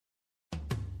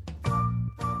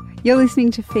You're listening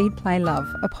to Feed, Play, Love,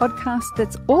 a podcast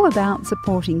that's all about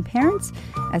supporting parents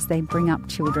as they bring up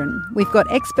children. We've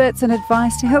got experts and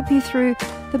advice to help you through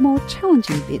the more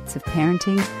challenging bits of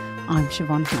parenting. I'm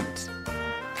Siobhan Hunt.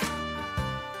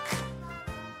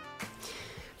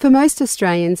 For most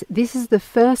Australians, this is the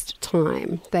first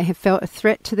time they have felt a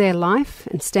threat to their life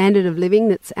and standard of living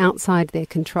that's outside their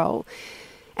control.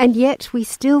 And yet we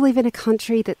still live in a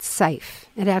country that's safe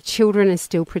and our children are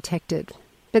still protected.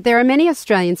 But there are many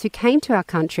Australians who came to our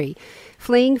country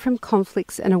fleeing from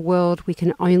conflicts and a world we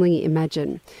can only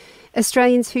imagine.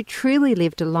 Australians who truly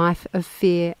lived a life of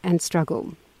fear and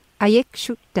struggle. Ayek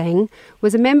Shuk Deng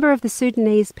was a member of the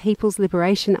Sudanese People's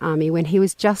Liberation Army when he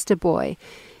was just a boy,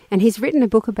 and he's written a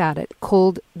book about it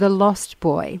called The Lost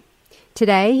Boy.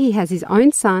 Today he has his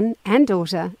own son and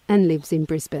daughter and lives in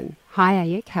Brisbane. Hi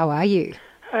Ayek, how are you?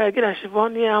 Good day,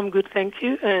 Siobhan. Yeah, I'm good, thank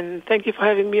you. And thank you for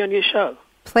having me on your show.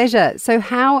 Pleasure. So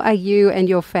how are you and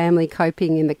your family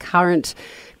coping in the current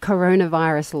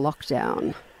coronavirus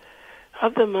lockdown?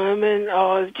 At the moment,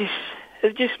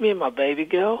 it's just me and my baby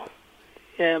girl.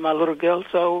 Yeah, my little girl.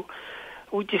 So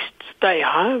we just stay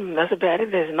home. That's about it.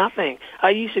 There's nothing.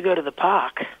 I used to go to the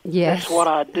park. Yes. That's what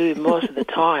I do most of the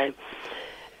time.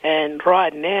 And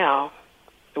right now,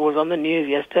 it was on the news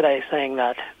yesterday saying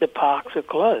that the parks are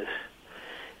closed.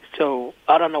 So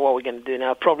I don't know what we're going to do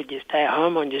now. Probably just stay at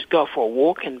home and just go for a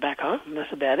walk and back home.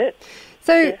 That's about it.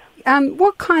 So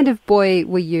what kind of boy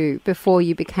were you before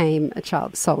you became a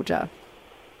child soldier?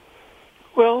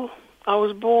 Well, I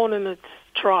was born in a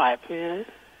tribe, in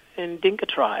Dinka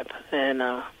tribe. And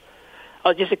I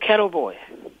was just a cattle boy.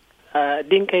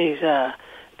 Dinka is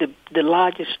the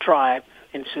largest tribe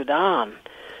in Sudan.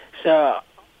 So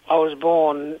I was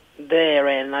born there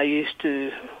and I used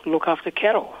to look after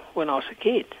cattle when I was a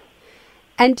kid.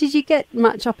 And did you get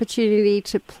much opportunity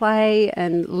to play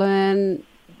and learn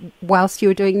whilst you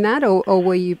were doing that, or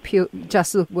were you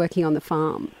just working on the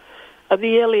farm? At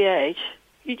the early age,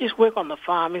 you just work on the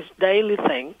farm. It's a daily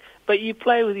thing, but you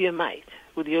play with your mate,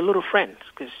 with your little friends,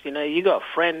 because, you got a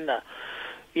friend.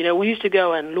 We used to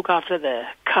go and look after the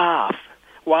calf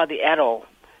while the adult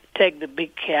take the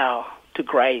big cow to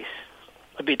graze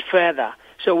a bit further.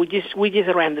 So we just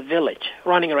around the village,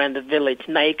 running around the village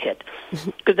naked,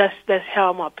 because that's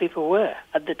how my people were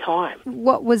at the time.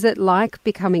 What was it like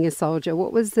becoming a soldier?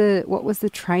 What was the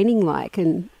training like?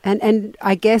 And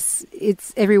I guess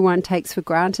everyone takes for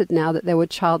granted now that there were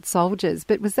child soldiers,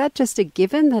 but was that just a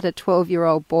given that a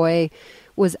 12-year-old boy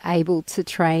was able to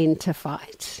train to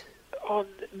fight? Oh,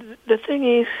 the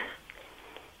thing is,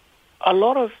 a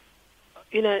lot of,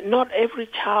 not every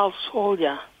child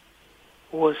soldier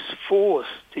was forced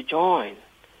to join.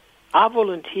 I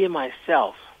volunteered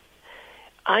myself.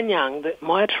 Anyang,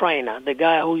 my trainer, the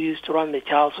guy who used to run the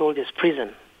child soldiers'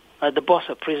 prison, the boss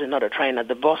of prison, not a trainer,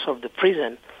 the boss of the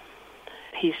prison,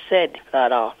 he said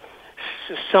that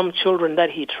some children that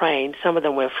he trained, some of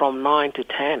them were from 9 to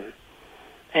 10.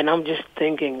 And I'm just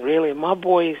thinking, really, my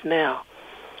boy is now,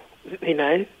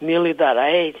 nearly that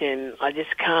age, and I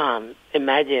just can't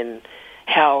imagine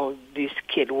how this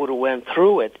kid would have went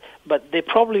through it. But they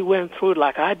probably went through it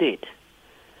like I did.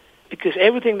 Because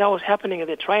everything that was happening at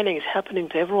the training is happening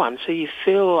to everyone. So you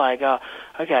feel like,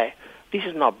 okay, this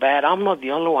is not bad. I'm not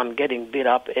the only one getting beat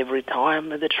up every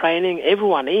time at the training.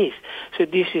 Everyone is. So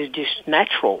this is just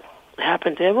natural. It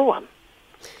happened to everyone.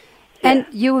 And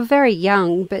Yeah. you were very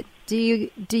young, but do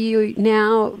you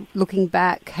now, looking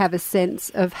back, have a sense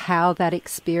of how that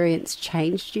experience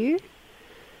changed you?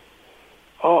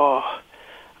 Oh,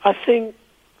 I think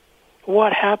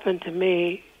what happened to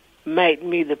me made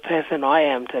me the person I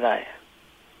am today.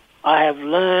 I have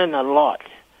learned a lot,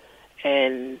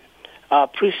 and I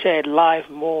appreciate life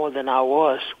more than I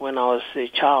was when I was a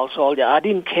child soldier. I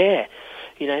didn't care,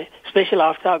 especially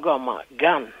after I got my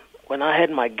gun. When I had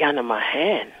my gun in my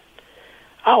hand,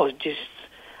 I was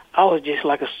just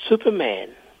like a Superman.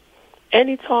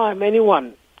 Anytime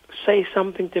anyone say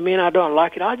something to me and I don't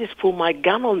like it, I just pull my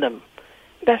gun on them.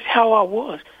 That's how I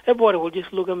was. Everybody would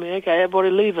just look at me, okay, everybody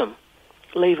leave him.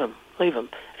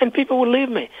 And people would leave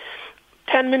me.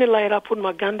 10 minutes later, I put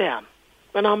my gun down,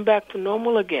 and I'm back to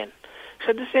normal again. So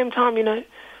at the same time,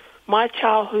 my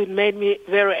childhood made me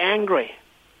very angry.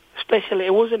 Especially,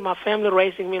 it wasn't my family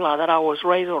raising me like that. I was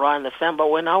raised around the family, but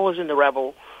when I was in the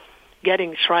rebel,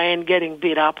 getting trained, getting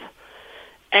beat up,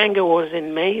 anger was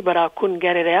in me, but I couldn't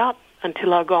get it out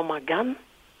until I got my gun.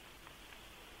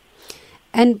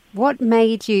 And what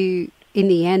made you, in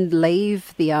the end,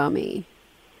 leave the army?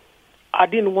 I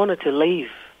didn't want to leave,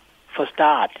 for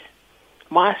start.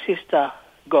 My sister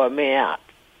got me out.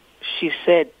 She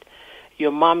said,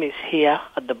 your mom is here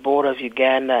at the border of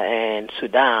Uganda and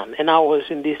Sudan. And I was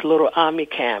in this little army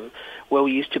camp where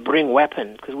we used to bring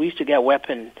weapons, because we used to get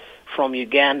weapons from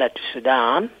Uganda to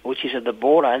Sudan, which is at the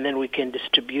border, and then we can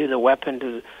distribute the weapon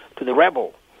to the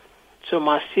rebel. So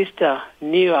my sister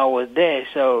knew I was there,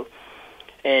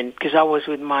 and because I was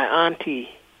with my auntie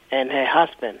and her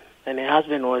husband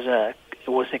was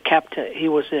a captain. He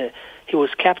was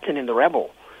captain in the rebel.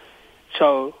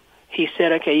 So he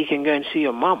said, okay, you can go and see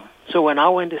your mom. So when I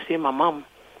went to see my mom,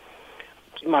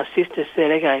 my sister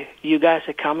said, okay, you guys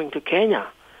are coming to Kenya.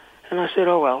 And I said,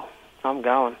 oh, well, I'm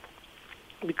going.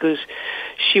 Because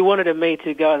she wanted me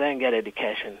to go there and get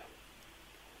education.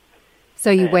 So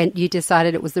you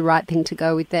decided it was the right thing to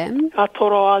go with them? I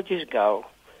thought, oh, I'll just go.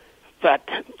 But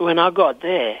when I got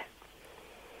there,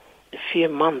 a few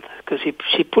months, because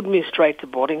she put me straight to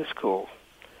boarding school.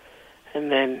 And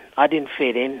then I didn't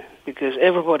fit in because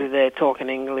everybody there talking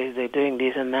English, they're doing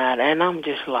this and that. And I'm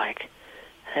just like,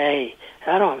 hey,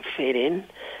 I don't fit in.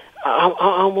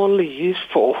 I'm only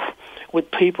useful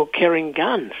with people carrying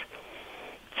guns.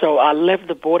 So I left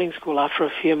the boarding school after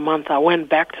a few months. I went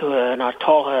back to her and I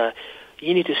told her,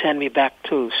 you need to send me back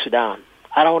to Sudan.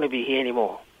 I don't want to be here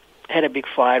anymore. I had a big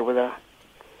fight with her.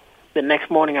 The next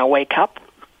morning I wake up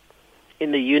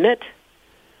in the unit.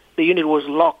 The unit was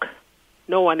locked.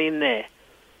 No one in there.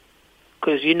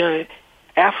 Because,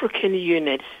 African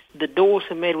units, the doors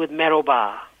are made with metal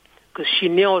bar. Because she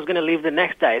knew I was going to leave the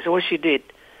next day. So what she did,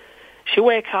 she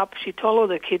wake up, she told all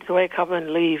the kids to wake up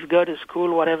and leave, go to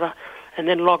school, whatever, and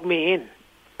then lock me in.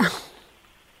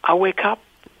 I wake up,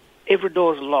 every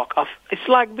door's locked. It's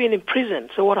like being in prison.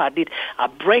 So what I did, I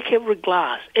break every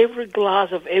glass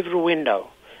of every window.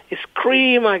 I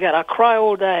scream, I cry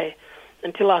all day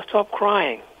until I stop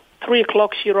crying. 3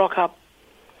 o'clock she rock up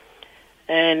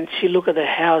and she looked at the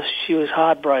house. She was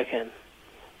heartbroken.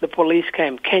 The police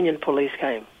came, Kenyan police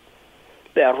came.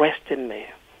 They arrested me.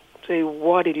 Say,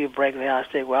 why did you break the house?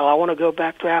 I said, well, I want to go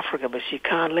back to Africa, but she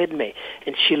can't let me.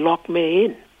 And she locked me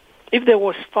in. If there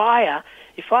was fire,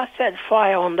 if I set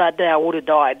fire on that day, I would have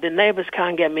died. The neighbors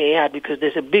can't get me out because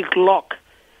there's a big lock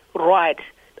right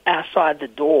outside the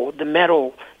door, the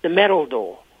metal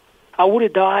door. I would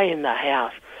have died in the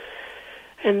house.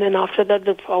 And then after that,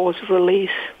 I was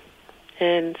released.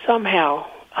 And somehow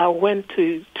I went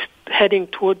to heading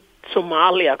toward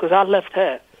Somalia because I left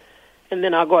her. And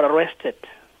then I got arrested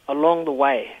along the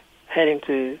way, heading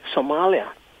to Somalia.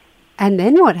 And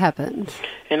then what happened?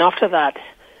 And after that,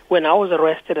 when I was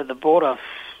arrested at the border,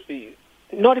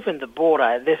 not even the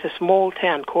border, there's a small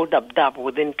town called Dab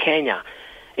within Kenya.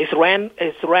 It's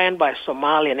ran by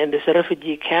Somalian, and there's a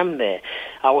refugee camp there.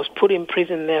 I was put in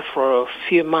prison there for a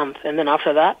few months, and then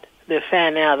after that, they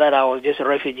found out that I was just a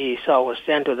refugee, so I was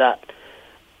sent to that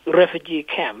refugee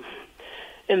camp.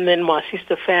 And then my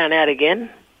sister found out again.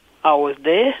 I was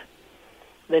there.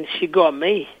 Then she got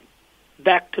me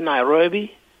back to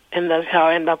Nairobi, and that's how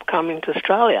I ended up coming to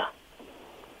Australia.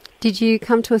 Did you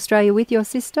come to Australia with your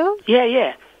sister?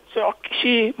 Yeah. So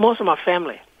most of my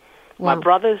family, wow. My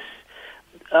brothers,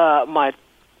 my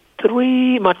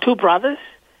two brothers,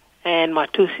 and my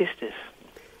two sisters.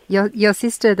 Your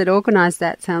sister that organised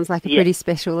that sounds like a pretty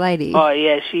special lady. Oh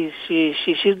yeah,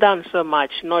 she's done so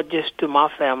much, not just to my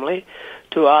family,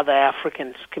 to other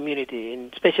African community,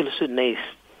 and especially Sudanese.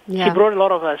 Yeah. She brought a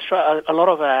lot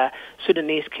of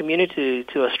Sudanese community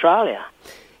to Australia.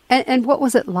 And what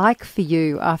was it like for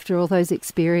you after all those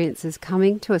experiences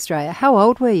coming to Australia? How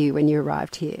old were you when you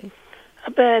arrived here?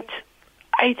 About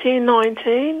 18,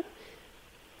 19.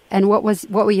 And what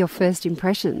were your first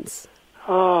impressions?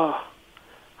 Oh,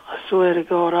 I swear to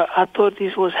God, I thought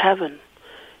this was heaven.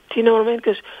 Do you know what I mean?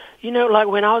 Because, like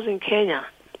when I was in Kenya,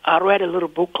 I read a little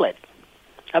booklet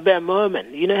about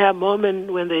Mormon. You know how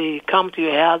Mormon, when they come to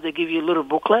your house, they give you a little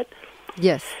booklet?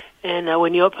 Yes. And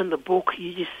when you open the book,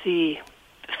 you just see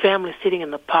family sitting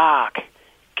in the park,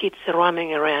 kids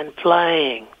running around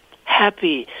playing,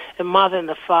 happy, a mother and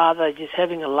the father just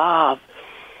having a laugh.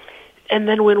 And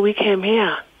then when we came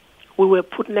here, we were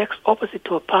put next opposite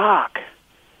to a park.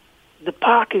 The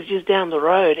park is just down the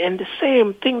road, and the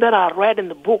same thing that I read in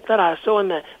the book that I saw in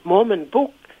the Mormon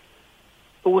book,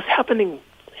 it was happening.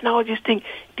 And I was just thinking,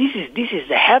 this is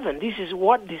the heaven. This is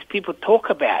what these people talk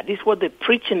about. This is what they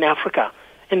preach in Africa,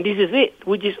 and this is it.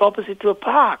 We're just opposite to a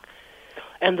park.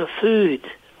 And the food,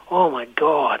 oh my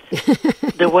God,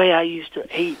 the way I used to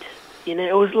eat.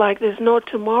 It was like there's no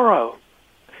tomorrow.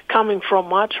 Coming from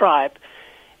my tribe,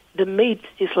 the meat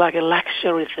is like a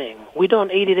luxury thing. We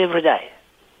don't eat it every day.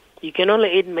 You can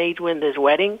only eat meat when there's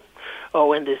wedding, or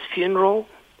when there's funeral,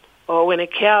 or when a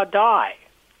cow dies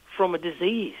from a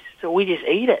disease. So we just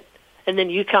eat it. And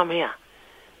then you come here.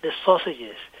 the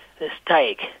sausages, the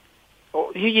steak,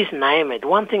 or you just name it.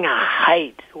 One thing I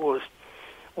hate was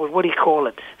what do you call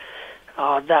it?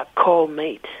 That cold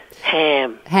meat,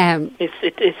 ham. Ham.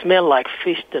 It smelled like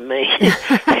fish to me. You know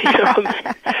what I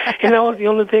mean? And that was the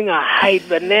only thing I hate.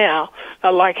 But now I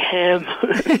like ham.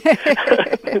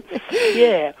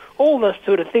 Yeah, all those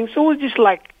sort of things. So it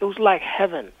was like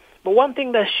heaven. But one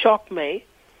thing that shocked me,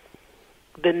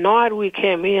 the night we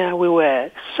came here, we were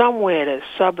somewhere in a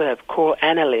suburb called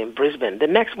Annerley in Brisbane. The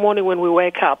next morning when we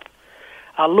wake up,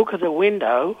 I look at the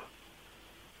window.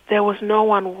 There was no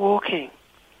one walking.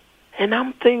 And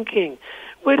I'm thinking,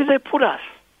 where did they put us?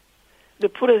 They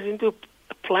put us into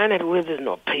a planet where there's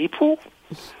no people?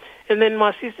 And then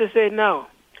my sister said, no.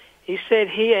 He said,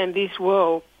 here in this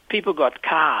world, people got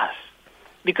cars.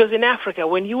 Because in Africa,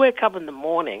 when you wake up in the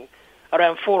morning,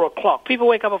 around 4 o'clock, people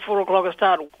wake up at 4 o'clock and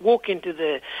start walking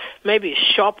to maybe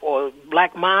a shop or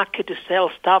black market to sell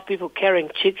stuff, people carrying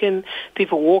chicken,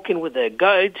 people walking with their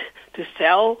goat to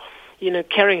sell,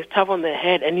 carrying stuff on their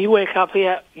head, and you wake up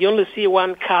here, you only see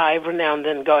one car every now and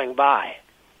then going by.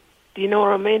 Do you know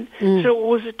what I mean? So it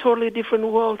was a totally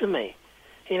different world to me,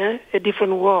 a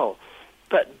different world,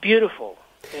 but beautiful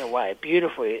in a way,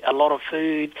 beautiful. A lot of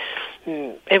food,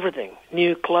 everything,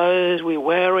 new clothes we're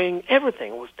wearing,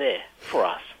 everything was there for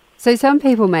us. So some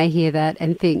people may hear that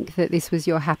and think that this was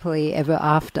your happily ever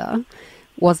after.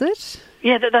 Was it?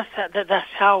 Yeah, that's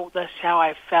how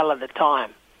I felt at the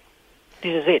time.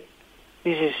 This is it.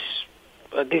 This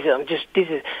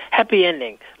is happy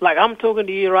ending. Like I'm talking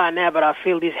to you right now, but I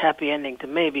feel this happy ending to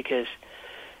me because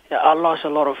I lost a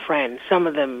lot of friends. Some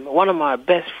of them, one of my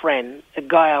best friends, a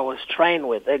guy I was trained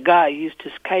with, a guy I used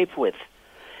to escape with.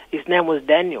 His name was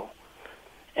Daniel.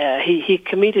 He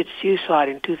committed suicide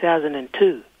in 2002.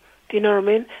 Do you know what I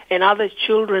mean? And other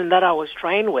children that I was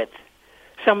trained with,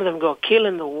 some of them got killed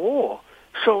in the war.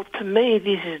 So to me,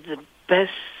 this is the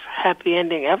best happy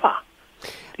ending ever.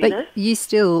 But you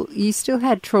still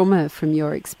had trauma from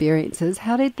your experiences.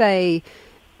 How did they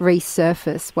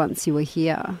resurface once you were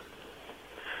here?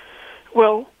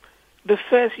 Well, the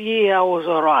first year I was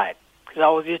all right because I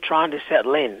was just trying to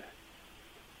settle in.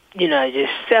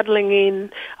 Just settling in.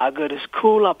 I go to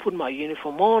school, I put my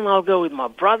uniform on, I'll go with my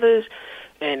brothers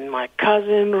and my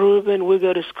cousin Ruben, we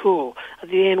go to school. At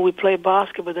the end we play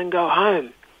basketball, then go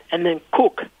home and then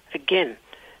cook again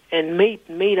and meat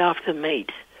after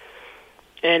meat.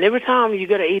 And every time you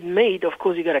got to eat meat, of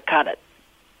course you got to cut it.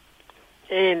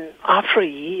 And after a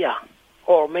year,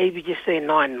 or maybe just say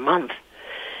 9 months,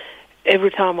 every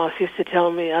time my sister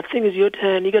tell me, I think it's your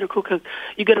turn. You got to cook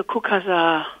us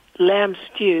a lamb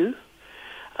stew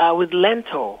with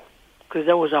lentil, because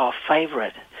that was our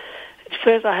favorite. At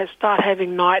first, I had started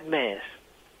having nightmares.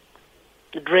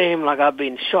 A dream like I've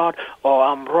been shot, or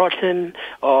I'm rotten,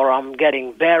 or I'm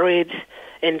getting buried.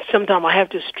 And sometimes I have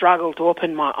to struggle to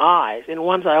open my eyes. And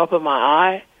once I open my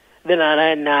eye, then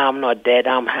I know, nah, I'm not dead.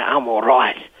 I'm all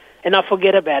right. And I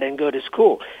forget about it and go to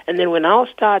school. And then when I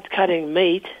start cutting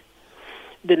meat,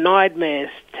 the nightmares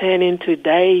turn into a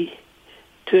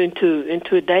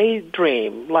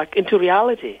daydream, like into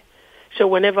reality. So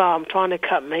whenever I'm trying to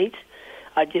cut meat,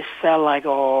 I just felt like,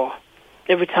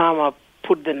 every time I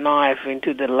put the knife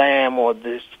into the lamb or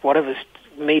this whatever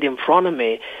meat in front of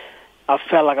me, I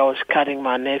felt like I was cutting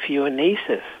my nephew and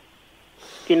nieces.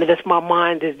 That's my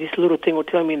mind. There's this little thing will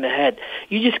tell me in the head,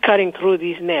 you're just cutting through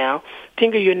these now.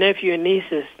 Think of your nephew and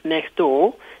nieces next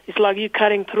door. It's like you're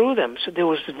cutting through them. So there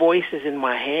was voices in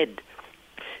my head.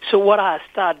 So what I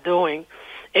start doing,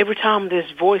 every time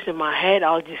there's voice in my head,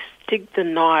 I'll just stick the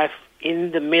knife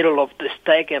in the middle of the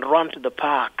steak and run to the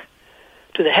park,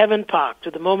 to the Heaven Park,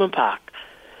 to the Moment Park.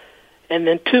 And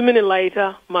then 2 minutes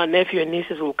later, my nephew and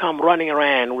nieces will come running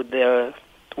around with their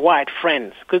white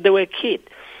friends because they were kids.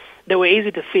 They were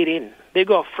easy to fit in. They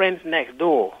got friends next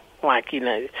door, like,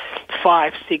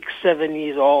 5, 6, 7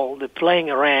 years old. They're playing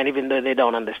around even though they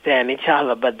don't understand each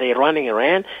other, but they're running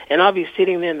around. And I'll be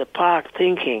sitting there in the park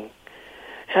thinking,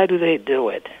 how do they do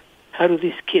it? How do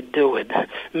these kids do it?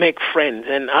 Make friends.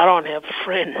 And I don't have a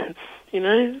friend, So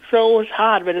it was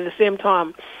hard, but at the same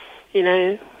time,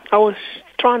 I was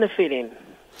trying to fit in.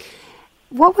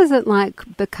 What was it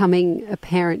like becoming a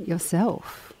parent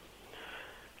yourself?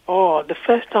 The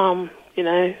first time,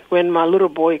 when my little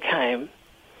boy came,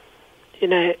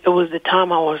 it was the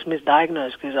time I was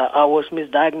misdiagnosed because I was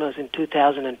misdiagnosed in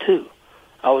 2002.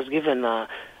 I was given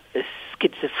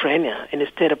schizophrenia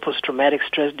instead of post-traumatic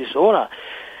stress disorder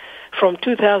from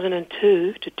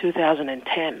 2002 to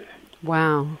 2010.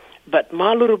 Wow. But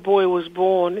my little boy was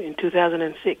born in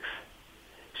 2006.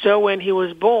 So when he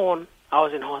was born, I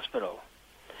was in hospital.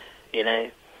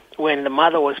 When the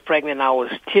mother was pregnant, I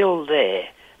was still there.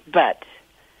 but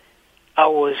I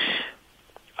was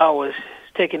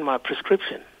taking my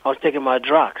prescription. I was taking my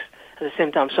drugs at the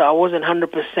same time, so I wasn't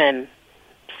 100%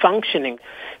 functioning.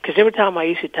 Because every time I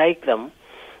used to take them,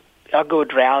 I'll go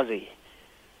drowsy.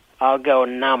 I'll go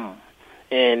numb.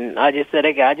 And I just said,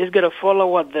 okay, I just got to follow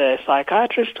what the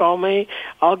psychiatrist told me.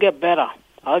 I'll get better.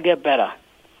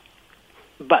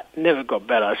 But never got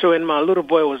better. So when my little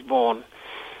boy was born,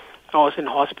 I was in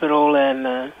hospital,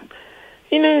 and,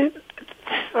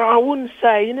 I wouldn't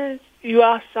say, you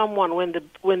ask someone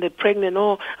when they're pregnant,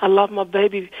 oh, I love my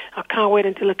baby, I can't wait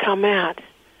until it come out.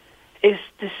 It's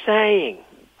the saying.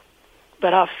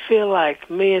 But I feel like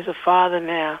me as a father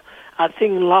now, I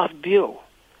think love built.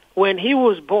 When he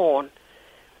was born,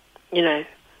 the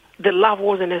love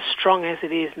wasn't as strong as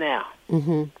it is now.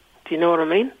 Mm-hmm. Do you know what I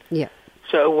mean? Yeah.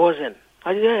 So it wasn't.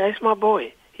 I said, yeah, that's my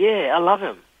boy. Yeah, I love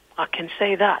him. I can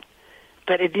say that.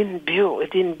 But it didn't build.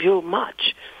 It didn't build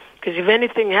much. Because if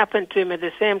anything happened to him at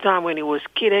the same time when he was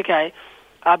a kid, okay,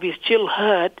 I'd be still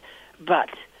hurt, but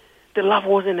the love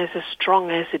wasn't as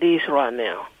strong as it is right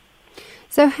now.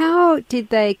 So how did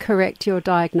they correct your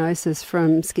diagnosis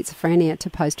from schizophrenia to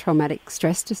post-traumatic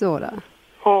stress disorder?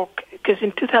 Oh, because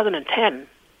in 2010,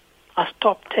 I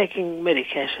stopped taking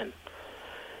medication.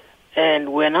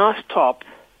 And when I stopped,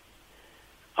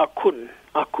 I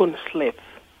couldn't sleep,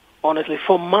 honestly,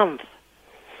 for months.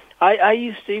 I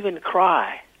used to even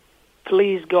cry,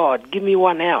 please God, give me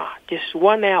 1 hour, just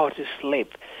 1 hour to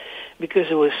sleep, because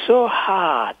it was so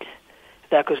hard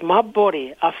that, because my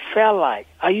body, I felt like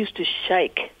I used to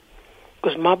shake,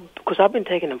 because I've been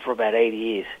taking them for about 8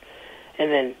 years,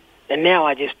 and now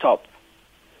I just stopped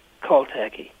cold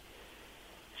turkey.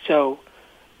 So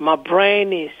my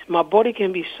body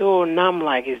can be so numb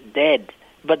like it's dead,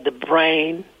 but the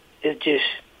brain is just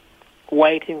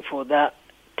waiting for that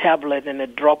tablet and a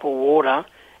drop of water,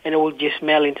 and it will just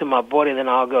melt into my body, then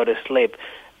I'll go to sleep.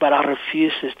 But I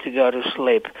refuse to go to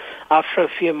sleep. After a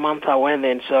few months, I went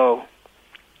and saw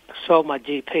my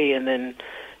GP, and then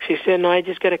she said, no, I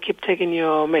just got to keep taking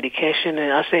your medication.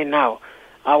 And I say, no,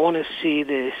 I want to see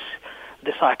the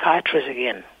psychiatrist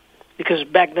again. Because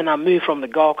back then I moved from the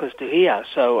Gold Coast to here,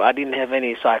 so I didn't have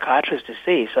any psychiatrist to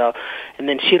see. So, and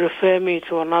then she referred me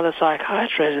to another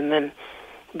psychiatrist, and then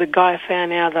the guy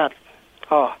found out that,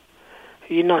 oh,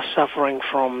 you're not suffering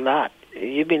from that.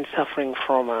 You've been suffering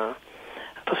from a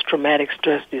post-traumatic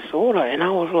stress disorder. And I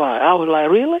was like,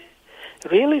 really?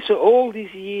 Really? So all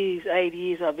these years, 8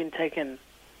 years, I've been taking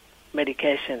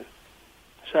medication.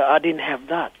 So I didn't have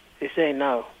that. They say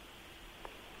no.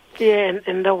 Yeah,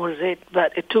 and that was it.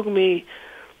 But it took me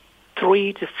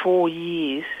 3 to 4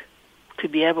 years to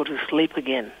be able to sleep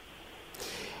again.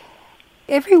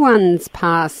 Everyone's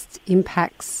past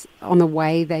impacts on the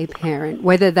way they parent,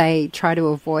 whether they try to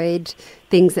avoid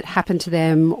things that happen to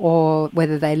them or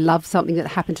whether they love something that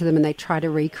happened to them and they try to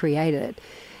recreate it.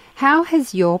 How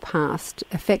has your past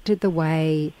affected the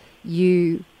way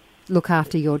you look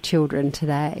after your children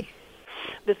today?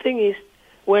 The thing is,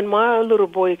 when my little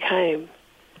boy came,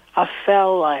 I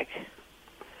felt like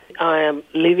I am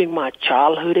living my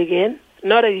childhood again,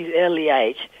 not at his early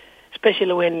age,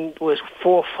 especially when it was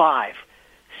 4, 5,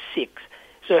 6.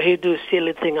 So he'll do a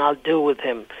silly thing, I'll do with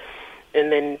him.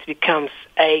 And then it becomes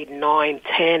 8, 9,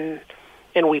 10,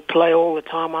 and we play all the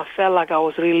time. I felt like I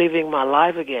was reliving my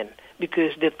life again,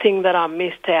 because the thing that I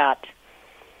missed out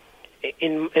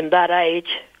in that age,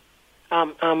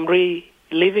 I'm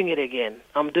reliving it again.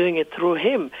 I'm doing it through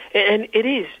him. And it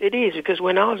is, because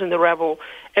when I was in the rebel,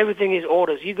 everything is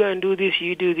orders. You go and do this,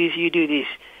 you do this, you do this.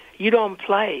 You don't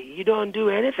play. You don't do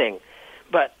anything.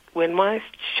 But when my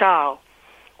child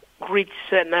reached a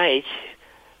certain age,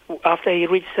 after he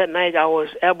reached a certain age, I was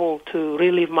able to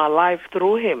relive my life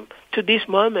through him. To this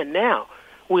moment now,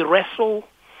 we wrestle.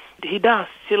 He does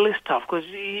silly stuff because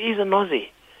he's an Aussie.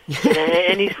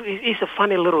 And he's a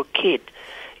funny little kid,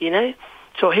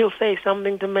 So he'll say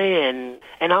something to me,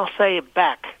 and I'll say it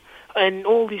back. And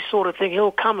all these sort of things.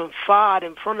 He'll come and fart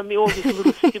in front of me, all this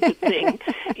little stupid thing.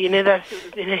 Do you know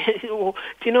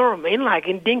what I mean? Like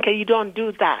in Dinka, you don't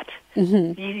do that.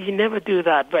 Mm-hmm. You never do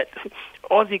that. But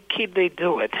Aussie kid, they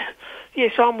do it. Yeah,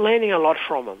 so I'm learning a lot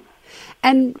from him.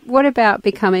 And what about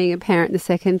becoming a parent the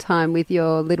second time with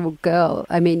your little girl?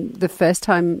 I mean, the first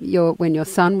time when your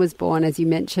son was born, as you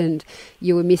mentioned,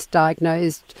 you were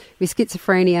misdiagnosed with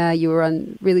schizophrenia. You were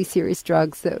on really serious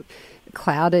drugs that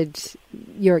clouded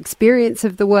your experience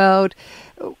of the world.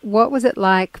 What was it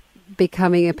like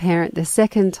becoming a parent the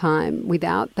second time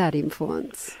without that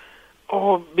influence?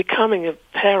 Oh, becoming a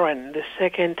parent the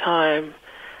second time,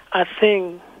 I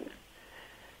think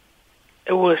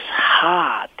it was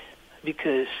hard,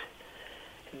 because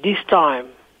this time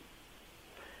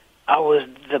I was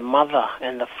the mother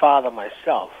and the father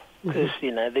myself. Because,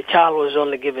 the child was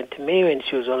only given to me when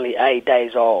she was only 8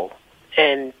 days old.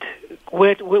 And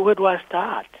where do I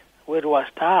start? Where do I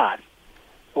start?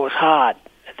 It was hard.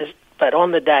 But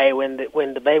on the day when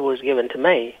the baby was given to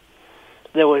me,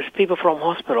 there was people from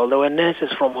hospital. There were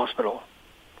nurses from hospital.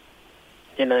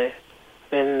 And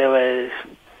there was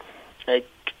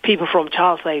people from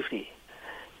child safety.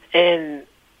 And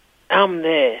I'm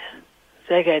there.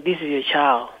 Say, okay, this is your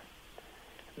child.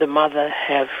 The mother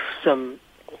have some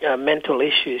mental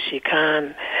issues. She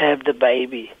can't have the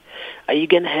baby. Are you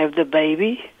going to have the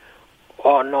baby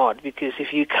or not? Because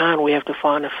if you can't, we have to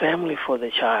find a family for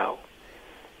the child.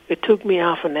 It took me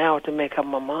half an hour to make up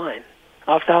my mind.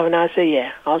 After half an hour, I said,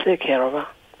 yeah, I'll take care of her.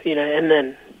 And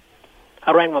then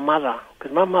I rang my mother,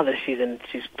 because my mother,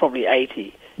 she's probably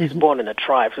 80. She's born in a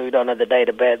tribe, so we don't know the date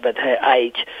of birth, but her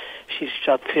age,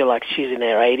 I feel like she's in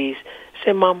her 80s. I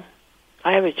said, Mom,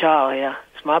 I have a child here.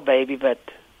 It's my baby, but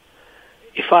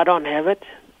if I don't have it,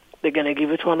 they're going to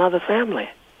give it to another family.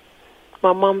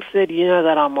 My mom said, you know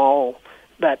that I'm old,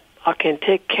 but I can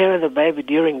take care of the baby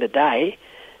during the day,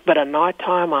 but at night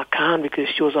time I can't because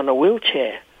she was on a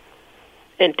wheelchair.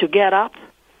 And to get up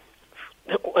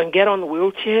and get on the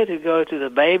wheelchair to go to the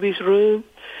baby's room,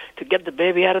 to get the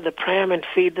baby out of the pram and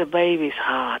feed the baby is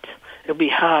hard. It'll be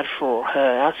hard for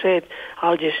her. I said,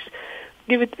 I'll just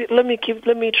let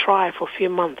me try for a few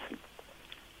months.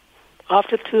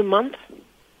 After 2 months,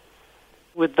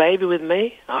 with baby with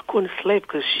me, I couldn't sleep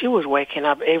because she was waking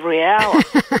up every hour.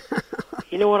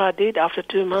 You know what I did after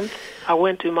 2 months? I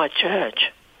went to my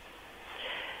church.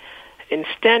 And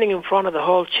standing in front of the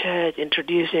whole church,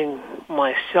 introducing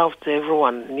myself to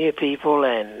everyone, new people,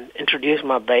 and introduced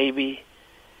my baby.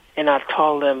 And I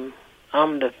told them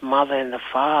I'm the mother and the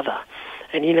father.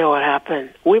 And you know what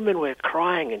happened? Women were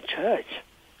crying in church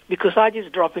because I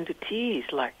just dropped into tears.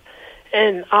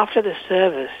 And after the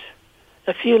service,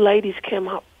 a few ladies came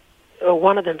up.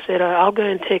 One of them said, I'll go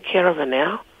and take care of her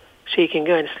now so you can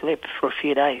go and sleep for a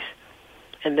few days.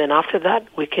 And then after that,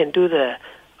 we can do the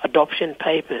adoption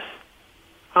papers.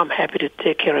 I'm happy to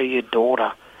take care of your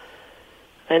daughter.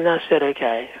 And I said,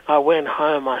 okay. I went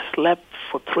home. I slept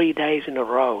for 3 days in a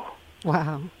row.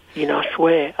 Wow. I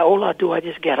swear, all I do, I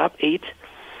just get up, eat,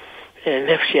 and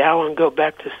have a shower and go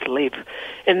back to sleep.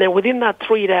 And then within that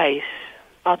 3 days,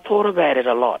 I thought about it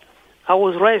a lot. I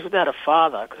was raised without a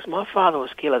father because my father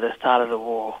was killed at the start of the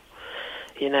war.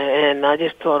 And I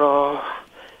just thought,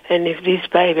 and if this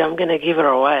baby, I'm going to give her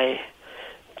away,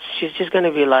 she's just going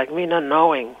to be like me, not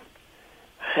knowing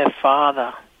her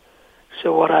father.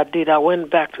 So what I did, I went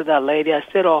back to that lady. I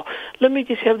said, let me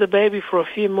just have the baby for a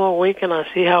few more weeks and I'll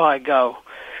see how I go.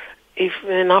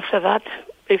 And after that,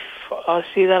 if I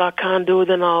see that I can't do it,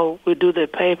 then we'll do the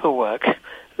paperwork.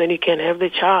 Then you can have the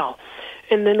child.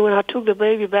 And then when I took the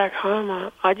baby back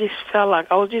home, I just felt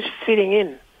like I was just fitting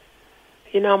in.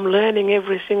 I'm learning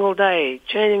every single day,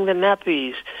 changing the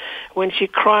nappies. When she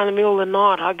cried in the middle of the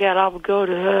night, I get up, go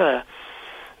to her,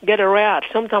 get her out.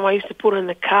 Sometimes I used to put her in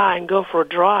the car and go for a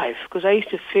drive because I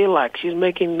used to feel like she's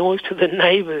making noise to the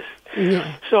neighbors.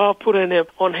 Yeah. So I'll put her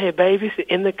on her babies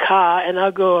in the car and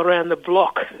I'll go around the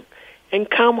block and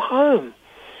come home.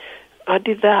 I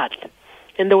did that.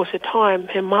 And there was a time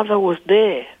her mother was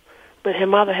there, but her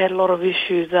mother had a lot of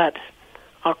issues that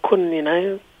I couldn't,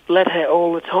 let her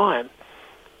all the time.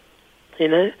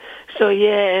 So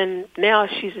yeah, and now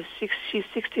she's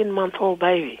 16-month-old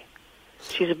baby.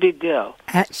 She's a big girl.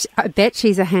 I bet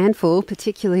she's a handful,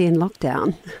 particularly in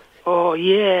lockdown. Oh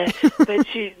yeah, but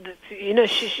she's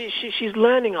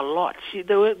learning a lot.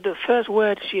 The first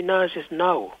word she knows is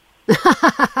no.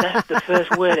 That's the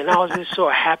first word, and I was just so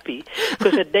happy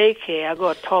because at daycare I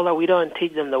got told that we don't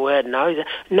teach them the word no.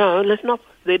 No, let's not.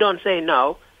 They don't say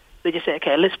no. They just say,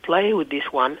 okay, let's play with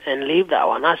this one and leave that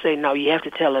one. I say no. You have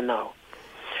to tell her no.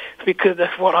 Because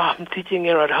that's what I'm teaching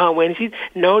her at home. When she's,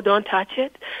 no, don't touch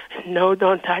it. No,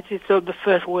 don't touch it. So the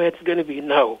first word's going to be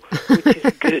no, which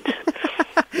is good.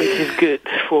 Which is good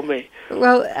for me.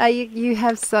 Well, you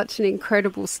have such an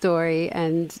incredible story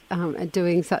and are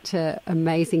doing such an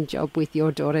amazing job with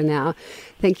your daughter now.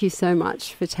 Thank you so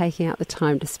much for taking out the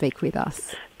time to speak with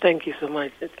us. Thank you so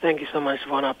much. Thank you so much,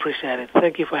 Yvonne. I appreciate it.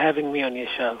 Thank you for having me on your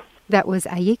show. That was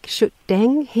Ayik Shut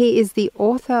Deng. He is the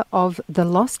author of The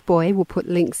Lost Boy. We'll put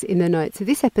links in the notes of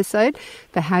this episode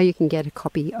for how you can get a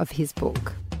copy of his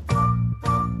book.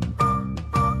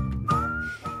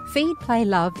 Feed, Play,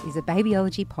 Love is a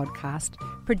Babyology podcast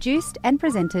produced and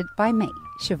presented by me,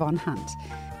 Siobhan Hunt.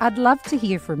 I'd love to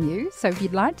hear from you, so if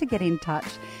you'd like to get in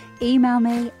touch, email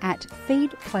me at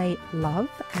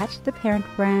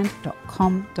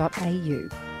feedplaylove@theparentbrand.com.au.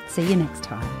 See you next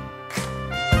time.